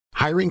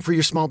Hiring for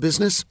your small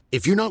business?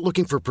 If you're not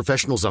looking for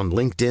professionals on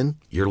LinkedIn,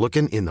 you're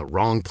looking in the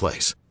wrong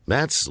place.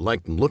 That's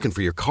like looking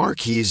for your car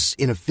keys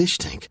in a fish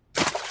tank.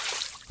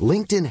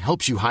 LinkedIn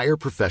helps you hire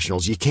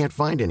professionals you can't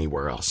find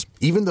anywhere else,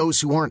 even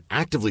those who aren't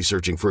actively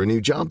searching for a new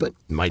job but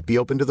might be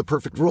open to the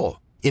perfect role.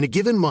 In a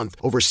given month,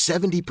 over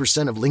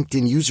 70% of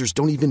LinkedIn users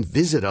don't even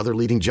visit other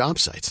leading job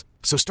sites.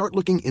 So start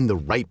looking in the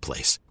right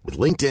place. With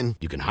LinkedIn,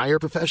 you can hire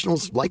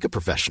professionals like a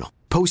professional.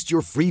 Post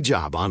your free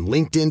job on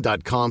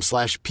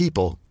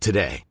linkedin.com/people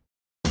today.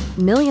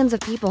 Millions of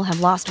people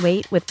have lost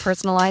weight with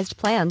personalized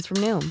plans from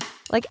Noom.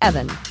 Like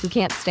Evan, who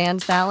can't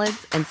stand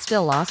salads and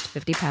still lost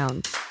 50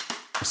 pounds.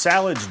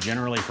 Salads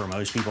generally for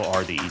most people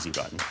are the easy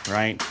button,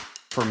 right?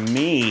 For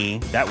me,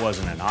 that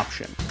wasn't an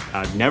option.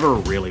 I never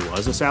really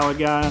was a salad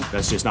guy.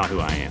 That's just not who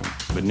I am.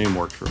 But Noom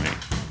worked for me.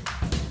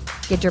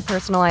 Get your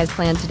personalized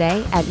plan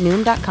today at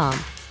Noom.com.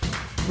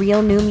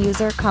 Real Noom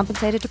user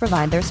compensated to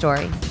provide their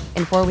story.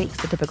 In 4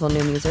 weeks, the typical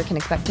Noom user can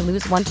expect to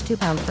lose 1 to 2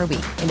 pounds per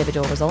week.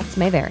 Individual results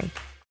may vary.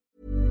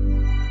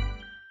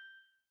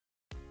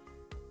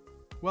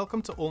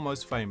 Welcome to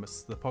Almost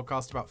Famous, the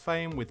podcast about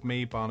fame with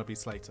me, Barnaby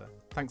Slater.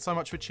 Thanks so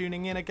much for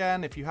tuning in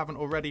again. If you haven't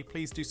already,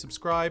 please do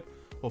subscribe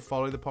or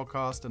follow the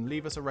podcast and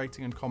leave us a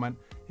rating and comment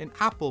in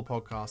Apple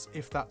Podcasts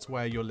if that's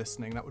where you're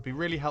listening. That would be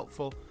really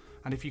helpful.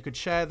 And if you could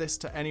share this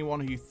to anyone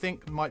who you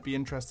think might be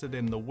interested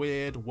in the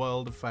weird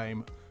world of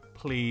fame,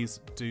 please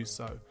do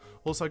so.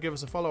 Also, give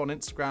us a follow on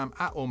Instagram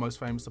at Almost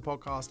Famous the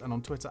podcast and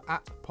on Twitter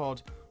at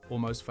Pod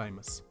Almost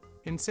Famous.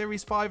 In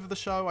Series 5 of the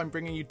show, I'm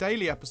bringing you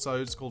daily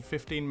episodes called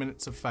 15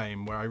 Minutes of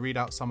Fame, where I read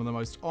out some of the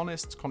most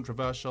honest,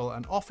 controversial,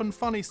 and often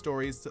funny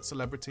stories that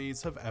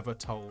celebrities have ever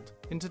told.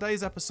 In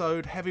today's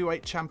episode,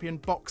 heavyweight champion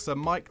boxer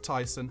Mike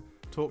Tyson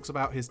talks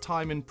about his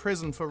time in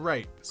prison for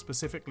rape,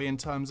 specifically in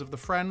terms of the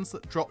friends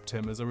that dropped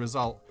him as a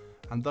result,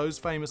 and those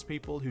famous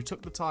people who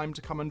took the time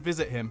to come and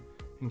visit him,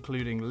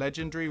 including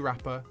legendary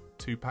rapper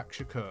Tupac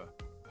Shakur.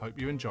 Hope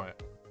you enjoy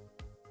it.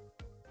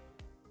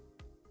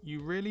 You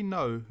really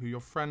know who your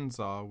friends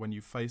are when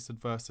you face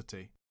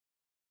adversity.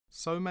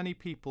 So many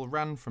people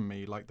ran from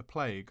me like the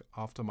plague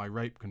after my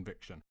rape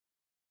conviction.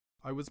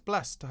 I was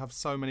blessed to have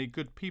so many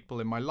good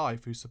people in my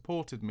life who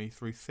supported me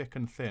through thick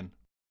and thin.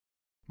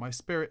 My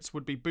spirits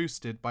would be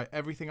boosted by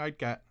everything I'd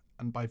get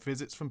and by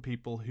visits from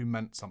people who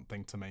meant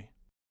something to me.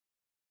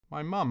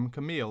 My mum,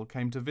 Camille,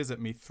 came to visit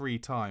me 3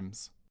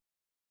 times.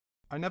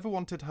 I never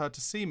wanted her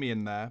to see me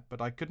in there, but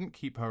I couldn't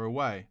keep her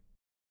away.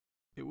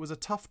 It was a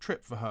tough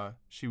trip for her.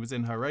 She was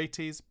in her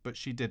 80s, but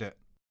she did it.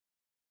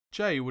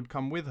 Jay would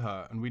come with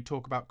her and we'd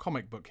talk about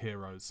comic book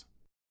heroes.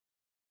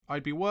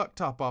 I'd be worked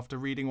up after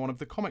reading one of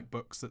the comic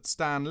books that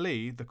Stan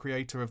Lee, the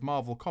creator of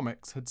Marvel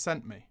Comics, had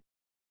sent me.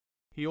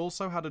 He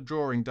also had a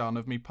drawing done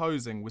of me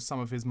posing with some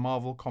of his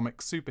Marvel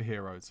Comics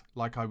superheroes,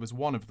 like I was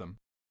one of them.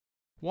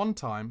 One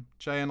time,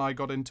 Jay and I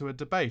got into a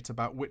debate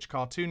about which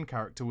cartoon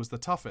character was the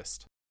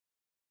toughest.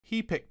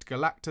 He picked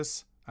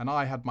Galactus, and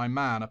I had my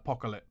man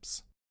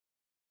Apocalypse.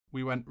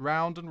 We went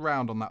round and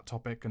round on that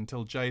topic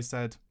until Jay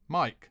said,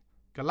 "Mike,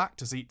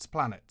 Galactus eats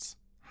planets.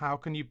 How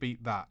can you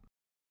beat that?"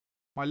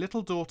 My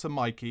little daughter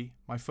Mikey,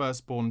 my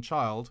firstborn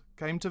child,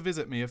 came to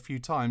visit me a few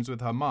times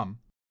with her mum.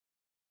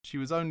 She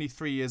was only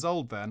 3 years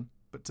old then,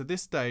 but to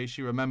this day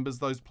she remembers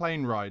those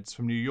plane rides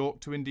from New York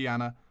to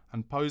Indiana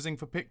and posing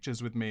for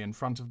pictures with me in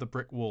front of the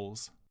brick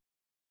walls.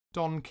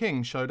 Don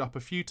King showed up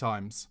a few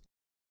times.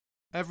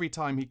 Every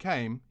time he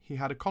came, he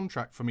had a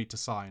contract for me to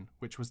sign,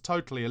 which was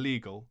totally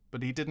illegal,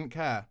 but he didn't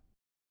care.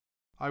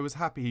 I was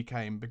happy he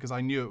came because I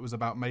knew it was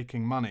about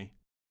making money.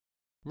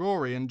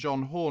 Rory and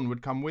John Horn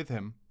would come with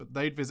him, but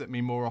they'd visit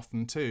me more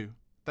often too.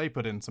 They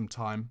put in some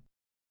time.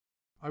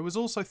 I was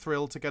also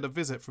thrilled to get a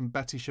visit from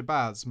Betty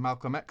Shabazz,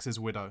 Malcolm X's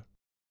widow.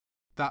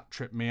 That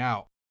tripped me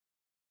out.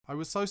 I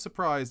was so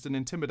surprised and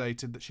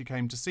intimidated that she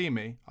came to see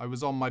me, I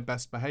was on my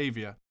best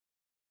behaviour.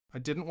 I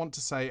didn't want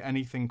to say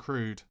anything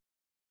crude.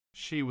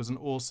 She was an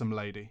awesome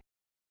lady.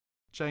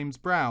 James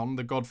Brown,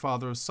 the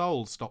godfather of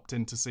soul, stopped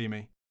in to see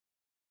me.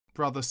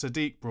 Brother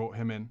Sadiq brought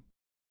him in.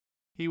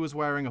 He was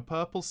wearing a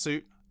purple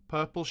suit,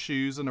 purple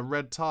shoes and a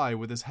red tie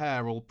with his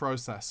hair all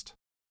processed.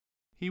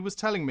 He was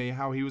telling me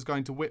how he was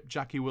going to whip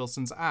Jackie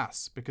Wilson's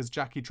ass because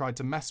Jackie tried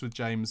to mess with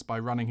James by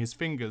running his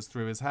fingers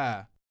through his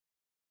hair.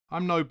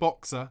 "I'm no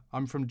boxer,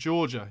 I'm from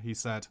Georgia," he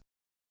said.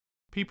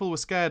 People were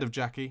scared of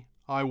Jackie,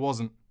 I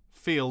wasn't.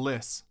 Feel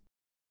this.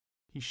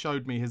 He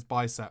showed me his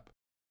bicep.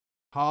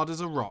 Hard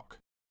as a rock.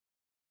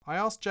 I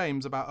asked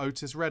James about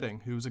Otis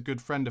Redding, who was a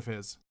good friend of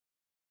his.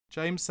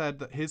 James said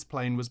that his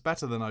plane was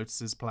better than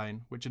Otis's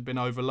plane, which had been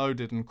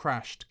overloaded and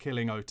crashed,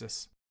 killing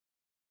Otis.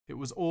 It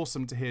was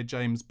awesome to hear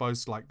James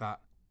boast like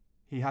that.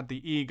 He had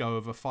the ego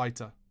of a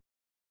fighter.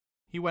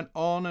 He went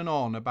on and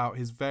on about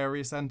his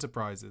various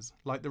enterprises,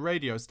 like the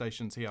radio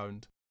stations he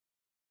owned.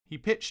 He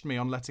pitched me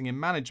on letting him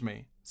manage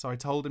me, so I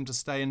told him to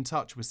stay in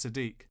touch with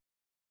Sadiq.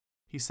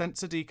 He sent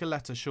Sadiq a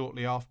letter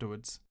shortly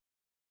afterwards.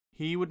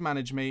 He would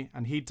manage me,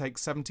 and he'd take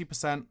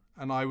 70%,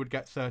 and I would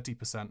get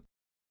 30%.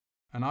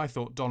 And I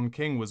thought Don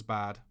King was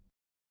bad.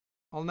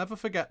 I'll never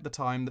forget the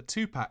time that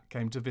Tupac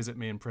came to visit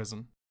me in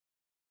prison.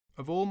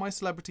 Of all my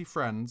celebrity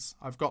friends,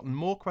 I've gotten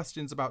more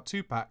questions about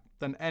Tupac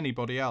than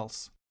anybody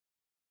else.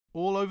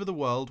 All over the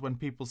world, when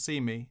people see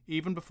me,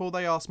 even before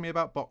they ask me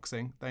about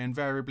boxing, they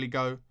invariably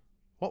go,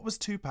 "What was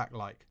Tupac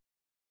like?"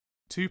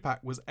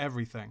 Tupac was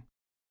everything.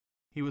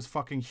 He was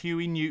fucking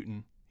Huey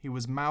Newton, he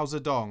was Mao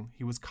Zedong,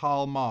 he was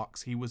Karl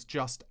Marx, he was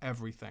just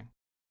everything.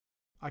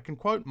 I can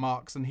quote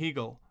Marx and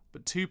Hegel,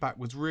 but Tupac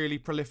was really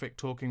prolific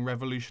talking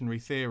revolutionary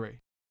theory.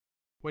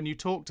 When you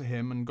talked to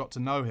him and got to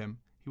know him,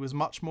 he was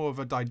much more of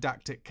a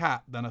didactic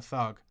cat than a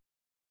thug.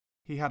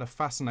 He had a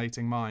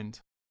fascinating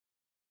mind.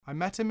 I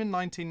met him in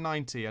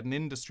 1990 at an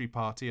industry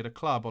party at a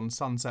club on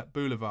Sunset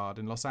Boulevard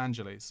in Los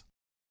Angeles.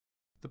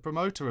 The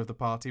promoter of the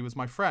party was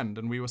my friend,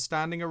 and we were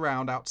standing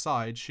around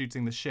outside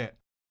shooting the shit.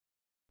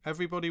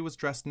 Everybody was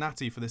dressed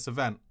natty for this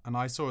event, and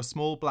I saw a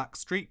small black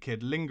street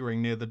kid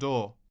lingering near the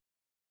door.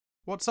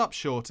 "What's up,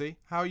 shorty?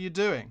 How are you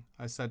doing?"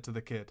 I said to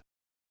the kid.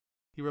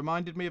 He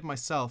reminded me of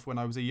myself when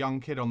I was a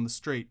young kid on the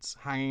streets,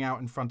 hanging out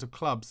in front of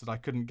clubs that I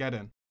couldn't get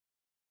in.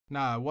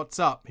 "Nah, what's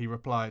up?" he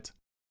replied.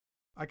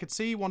 I could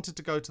see he wanted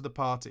to go to the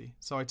party,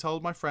 so I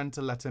told my friend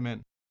to let him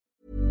in.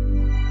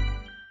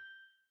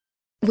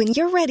 When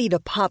you're ready to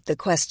pop the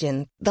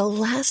question, the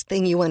last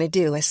thing you want to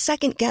do is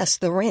second-guess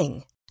the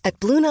ring. At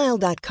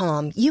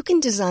BlueNile.com, you can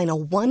design a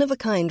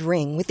one-of-a-kind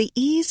ring with the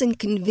ease and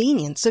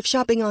convenience of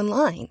shopping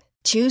online.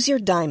 Choose your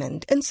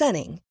diamond and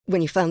setting.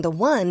 When you find the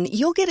one,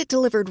 you'll get it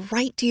delivered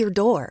right to your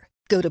door.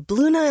 Go to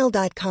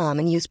BlueNile.com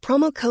and use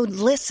promo code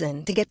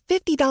LISTEN to get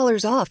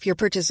 $50 off your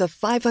purchase of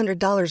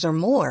 $500 or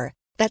more.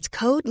 That's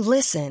code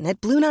LISTEN at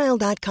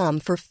BlueNile.com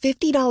for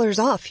 $50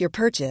 off your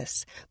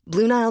purchase.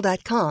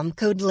 BlueNile.com,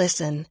 code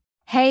LISTEN.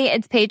 Hey,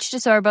 it's Paige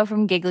DeSorbo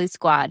from Giggly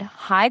Squad.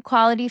 High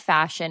quality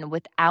fashion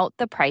without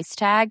the price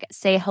tag.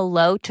 Say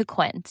hello to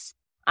Quince.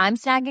 I'm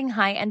snagging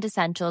high-end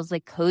essentials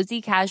like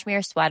cozy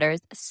cashmere sweaters,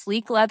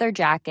 sleek leather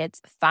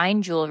jackets,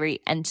 fine jewelry,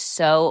 and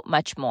so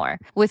much more.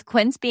 With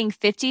Quince being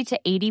 50 to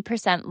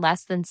 80%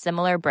 less than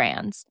similar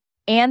brands.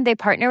 And they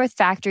partner with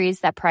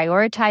factories that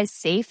prioritize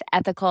safe,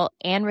 ethical,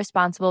 and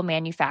responsible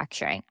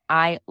manufacturing.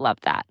 I love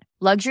that.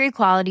 Luxury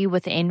quality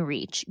within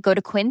reach. Go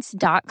to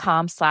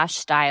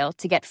quince.com/style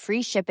to get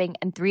free shipping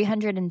and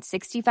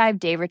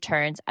 365-day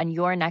returns on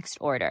your next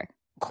order.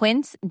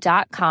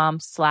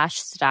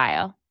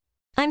 Quince.com/style.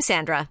 I'm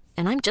Sandra,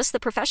 and I'm just the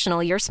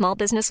professional your small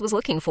business was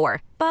looking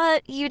for.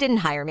 But you didn't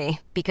hire me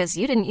because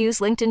you didn't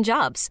use LinkedIn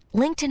Jobs.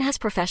 LinkedIn has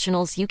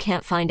professionals you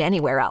can't find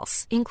anywhere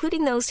else,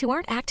 including those who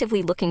aren't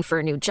actively looking for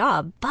a new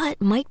job,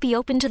 but might be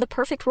open to the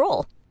perfect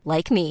role,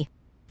 like me.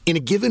 In a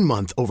given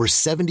month, over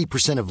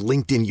 70% of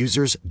LinkedIn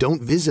users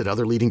don't visit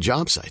other leading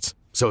job sites.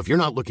 So if you're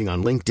not looking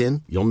on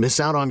LinkedIn, you'll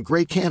miss out on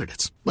great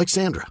candidates like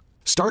Sandra.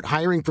 Start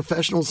hiring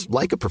professionals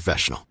like a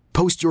professional.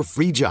 Post your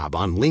free job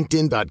on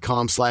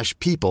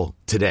linkedin.com/people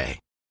today.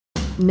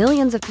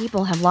 Millions of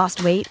people have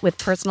lost weight with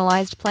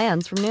personalized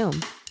plans from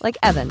Noom. Like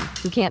Evan,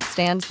 who can't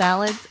stand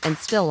salads and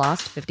still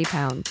lost 50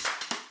 pounds.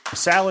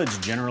 Salads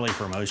generally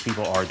for most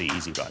people are the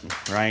easy button,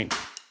 right?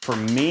 For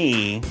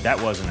me,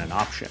 that wasn't an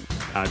option.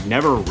 I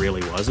never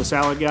really was a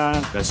salad guy.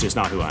 That's just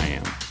not who I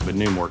am. But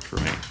Noom worked for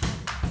me.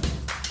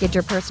 Get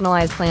your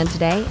personalized plan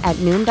today at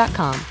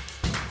Noom.com.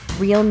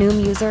 Real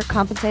Noom user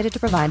compensated to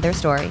provide their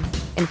story.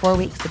 In 4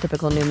 weeks, the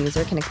typical Noom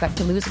user can expect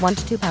to lose 1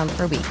 to 2 pounds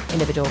per week.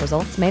 Individual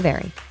results may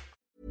vary.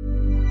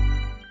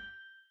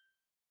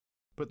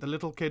 But the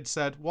little kid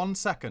said 1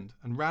 second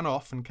and ran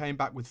off and came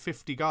back with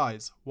 50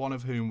 guys, one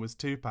of whom was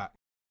Tupac.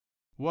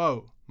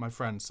 "Whoa," my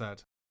friend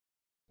said.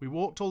 We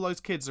walked all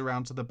those kids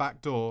around to the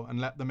back door and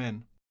let them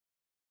in.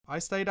 I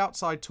stayed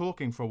outside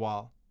talking for a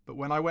while, but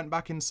when I went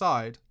back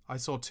inside, I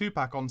saw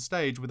Tupac on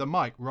stage with a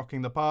mic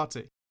rocking the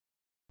party.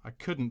 I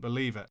couldn't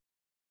believe it.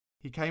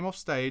 He came off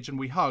stage and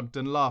we hugged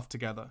and laughed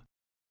together.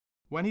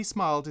 When he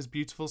smiled his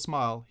beautiful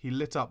smile, he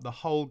lit up the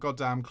whole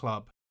goddamn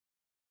club.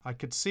 I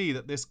could see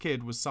that this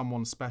kid was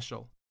someone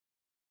special.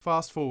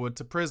 Fast forward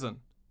to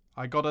prison.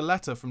 I got a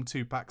letter from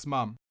Tupac's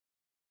mum.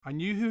 I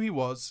knew who he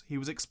was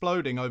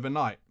exploding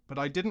overnight, but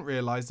I didn't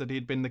realise that he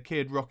had been the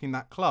kid rocking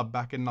that club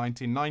back in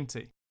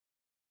 1990.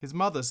 His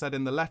mother said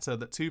in the letter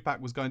that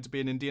Tupac was going to be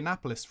in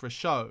Indianapolis for a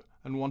show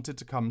and wanted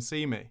to come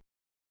see me.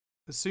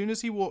 As soon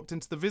as he walked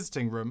into the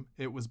visiting room,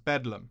 it was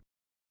bedlam.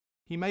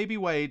 He maybe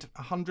weighed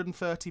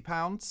 130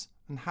 pounds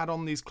and had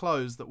on these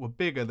clothes that were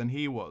bigger than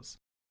he was.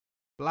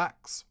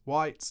 Blacks,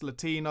 whites,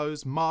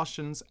 Latinos,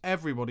 Martians,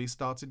 everybody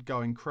started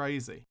going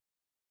crazy.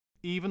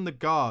 Even the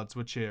guards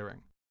were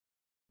cheering.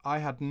 I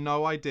had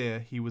no idea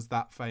he was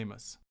that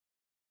famous.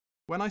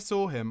 When I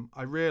saw him,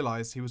 I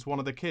realised he was one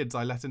of the kids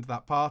I let into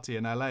that party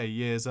in LA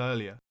years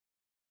earlier.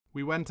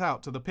 We went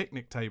out to the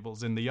picnic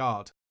tables in the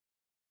yard.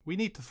 "We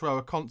need to throw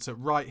a concert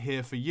right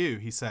here for you,"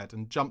 he said,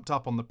 and jumped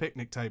up on the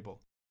picnic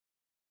table.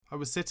 I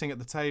was sitting at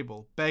the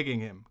table, begging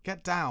him,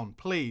 "Get down,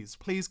 please,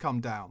 please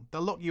come down.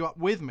 They'll lock you up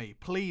with me,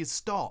 please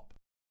stop."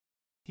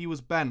 He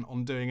was bent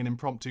on doing an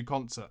impromptu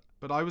concert,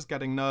 but I was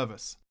getting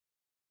nervous.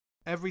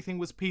 Everything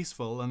was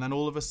peaceful, and then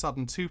all of a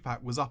sudden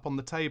Tupac was up on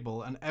the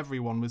table and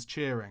everyone was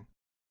cheering.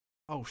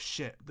 Oh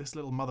shit, this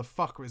little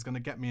motherfucker is going to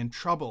get me in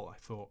trouble, I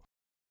thought.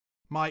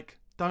 "Mike,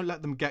 Don't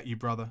let them get you,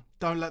 brother.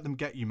 Don't let them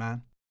get you,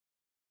 man.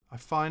 I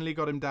finally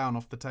got him down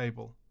off the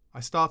table. I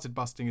started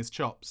busting his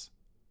chops.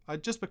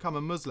 I'd just become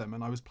a Muslim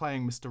and I was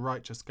playing Mr.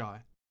 Righteous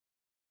Guy.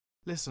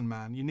 Listen,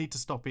 man, you need to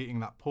stop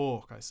eating that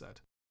pork, I said.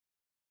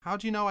 How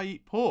do you know I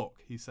eat pork?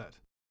 He said.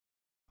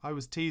 I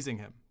was teasing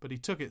him, but he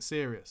took it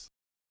serious.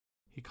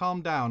 He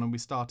calmed down and we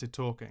started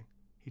talking.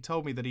 He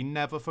told me that he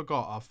never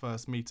forgot our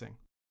first meeting.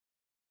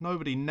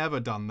 Nobody never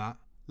done that,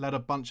 led a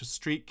bunch of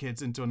street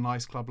kids into a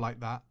nice club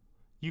like that.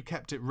 You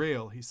kept it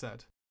real, he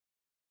said.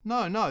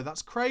 No,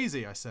 that's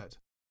crazy, I said.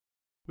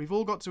 We've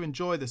all got to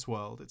enjoy this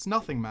world. It's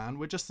nothing, man.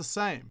 We're just the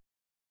same.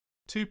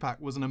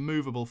 Tupac was an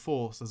immovable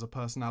force as a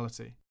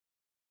personality.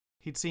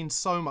 He'd seen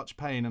so much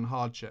pain and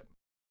hardship.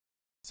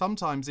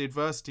 Sometimes the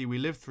adversity we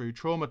live through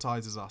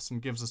traumatizes us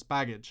and gives us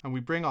baggage, and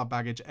we bring our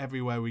baggage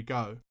everywhere we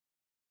go.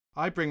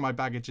 I bring my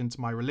baggage into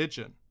my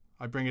religion.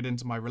 I bring it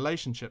into my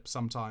relationships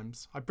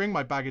sometimes. I bring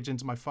my baggage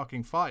into my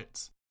fucking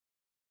fights.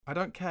 I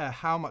don't care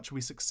how much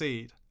we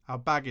succeed, our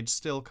baggage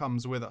still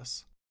comes with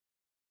us.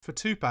 For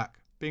Tupac,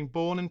 being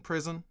born in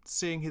prison,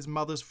 seeing his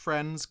mother's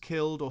friends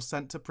killed or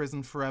sent to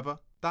prison forever,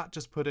 that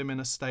just put him in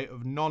a state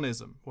of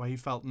nonism where he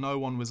felt no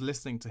one was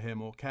listening to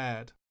him or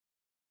cared.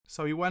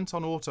 So he went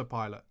on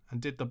autopilot and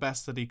did the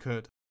best that he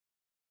could.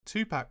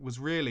 Tupac was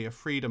really a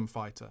freedom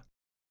fighter.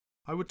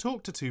 I would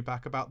talk to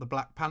Tupac about the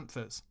Black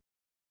Panthers.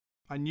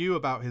 I knew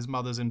about his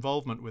mother's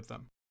involvement with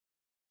them.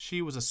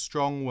 She was a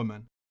strong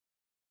woman.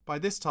 By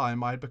this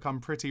time I had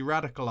become pretty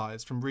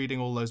radicalized from reading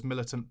all those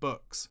militant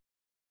books.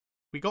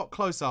 We got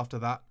close after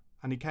that,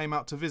 and he came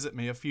out to visit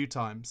me a few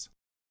times.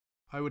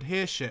 I would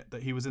hear shit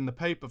that he was in the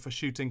paper for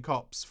shooting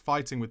cops,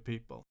 fighting with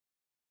people.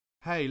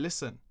 Hey,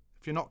 listen,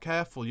 if you're not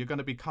careful, you're going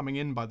to be coming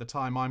in by the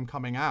time I'm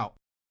coming out.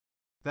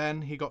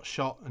 Then he got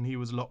shot and he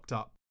was locked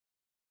up.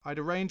 I'd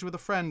arranged with a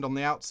friend on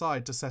the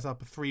outside to set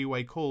up a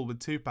three-way call with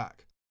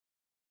Tupac.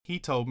 He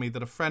told me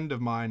that a friend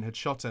of mine had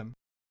shot him,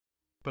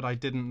 but I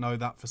didn't know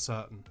that for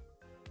certain.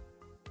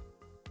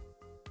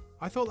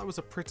 I thought that was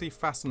a pretty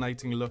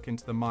fascinating look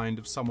into the mind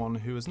of someone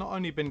who has not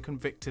only been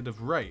convicted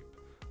of rape,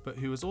 but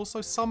who has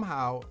also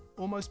somehow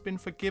almost been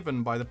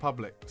forgiven by the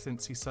public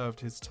since he served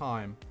his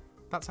time.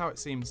 That's how it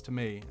seems to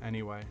me,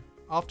 anyway.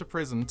 After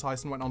prison,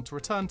 Tyson went on to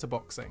return to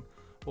boxing,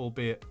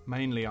 albeit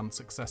mainly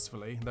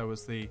unsuccessfully. There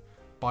was the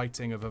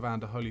biting of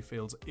Evander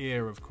Holyfield's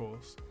ear, of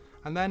course.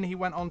 And then he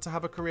went on to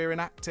have a career in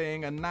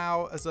acting, and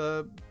now as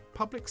a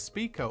public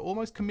speaker,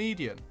 almost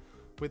comedian,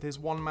 with his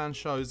one-man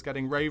shows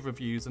getting rave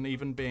reviews and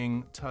even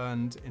being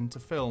turned into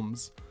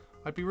films.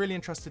 I'd be really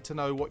interested to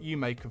know what you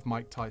make of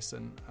Mike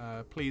Tyson.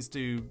 Please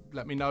do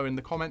let me know in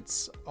the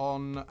comments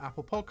on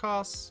Apple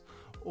Podcasts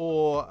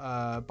or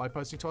by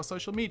posting to our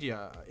social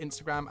media,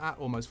 Instagram at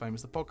Almost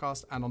Famous the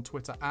podcast and on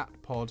Twitter at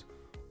Pod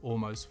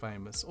Almost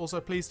Famous.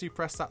 Also, please do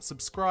press that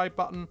subscribe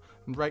button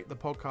and rate the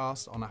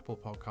podcast on Apple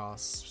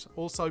Podcasts.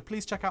 Also,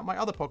 please check out my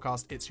other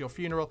podcast, It's Your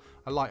Funeral,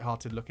 a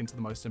light-hearted look into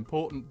the most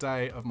important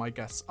day of my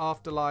guests'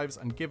 afterlives,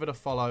 and give it a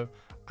follow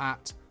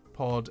at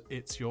Pod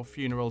It's Your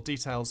Funeral.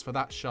 Details for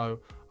that show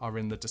are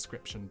in the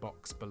description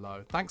box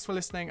below. Thanks for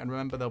listening, and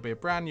remember there'll be a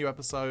brand new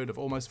episode of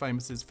Almost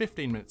Famous's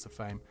 15 Minutes of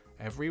Fame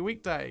every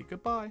weekday.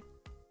 Goodbye.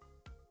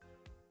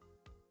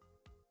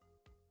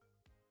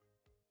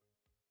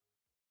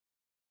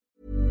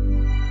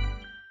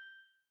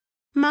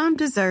 Mom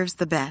deserves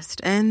the best,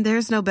 and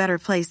there's no better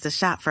place to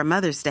shop for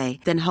Mother's Day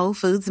than Whole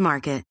Foods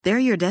Market. They're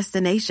your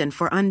destination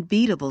for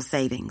unbeatable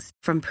savings,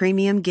 from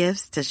premium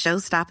gifts to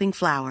show-stopping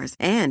flowers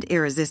and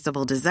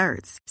irresistible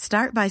desserts.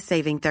 Start by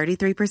saving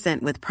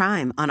 33% with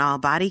Prime on all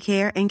body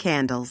care and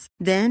candles.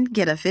 Then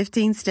get a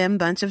 15-stem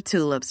bunch of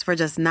tulips for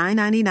just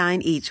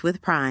 $9.99 each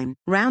with Prime.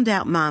 Round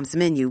out Mom's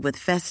menu with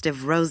festive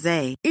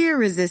rosé,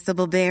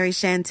 irresistible berry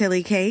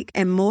chantilly cake,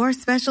 and more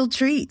special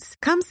treats.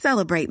 Come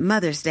celebrate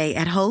Mother's Day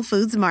at Whole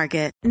Foods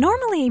Market.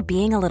 Normally,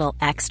 being a little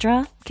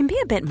extra can be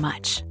a bit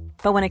much,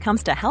 but when it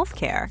comes to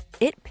healthcare,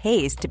 it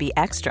pays to be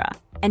extra.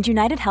 And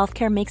United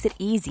Healthcare makes it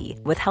easy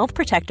with Health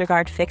Protector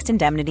Guard fixed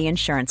indemnity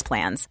insurance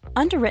plans.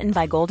 Underwritten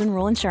by Golden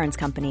Rule Insurance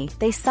Company,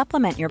 they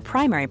supplement your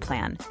primary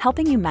plan,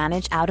 helping you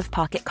manage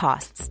out-of-pocket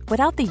costs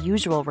without the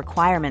usual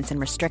requirements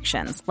and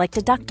restrictions like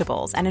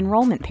deductibles and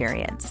enrollment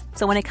periods.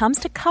 So when it comes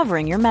to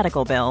covering your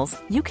medical bills,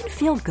 you can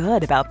feel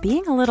good about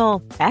being a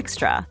little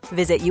extra.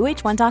 Visit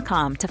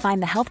UH1.com to find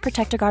the Health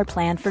Protector Guard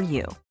plan for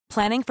you.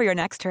 Planning for your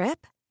next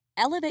trip?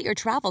 Elevate your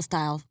travel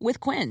style with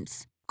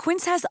Quince.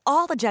 Quince has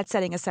all the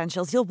jet-setting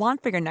essentials you'll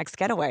want for your next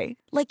getaway,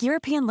 like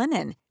European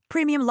linen,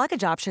 premium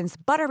luggage options,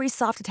 buttery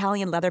soft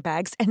Italian leather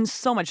bags, and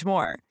so much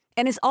more.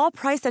 And is all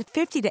priced at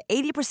 50 to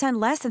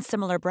 80% less than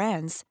similar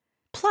brands.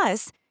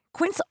 Plus,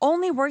 Quince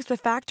only works with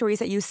factories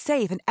that use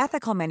safe and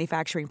ethical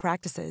manufacturing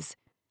practices.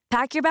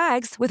 Pack your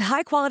bags with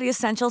high-quality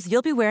essentials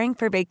you'll be wearing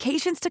for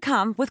vacations to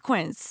come with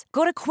Quince.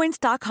 Go to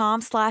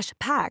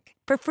quince.com/pack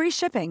for free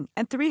shipping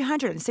and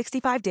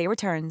 365-day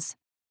returns.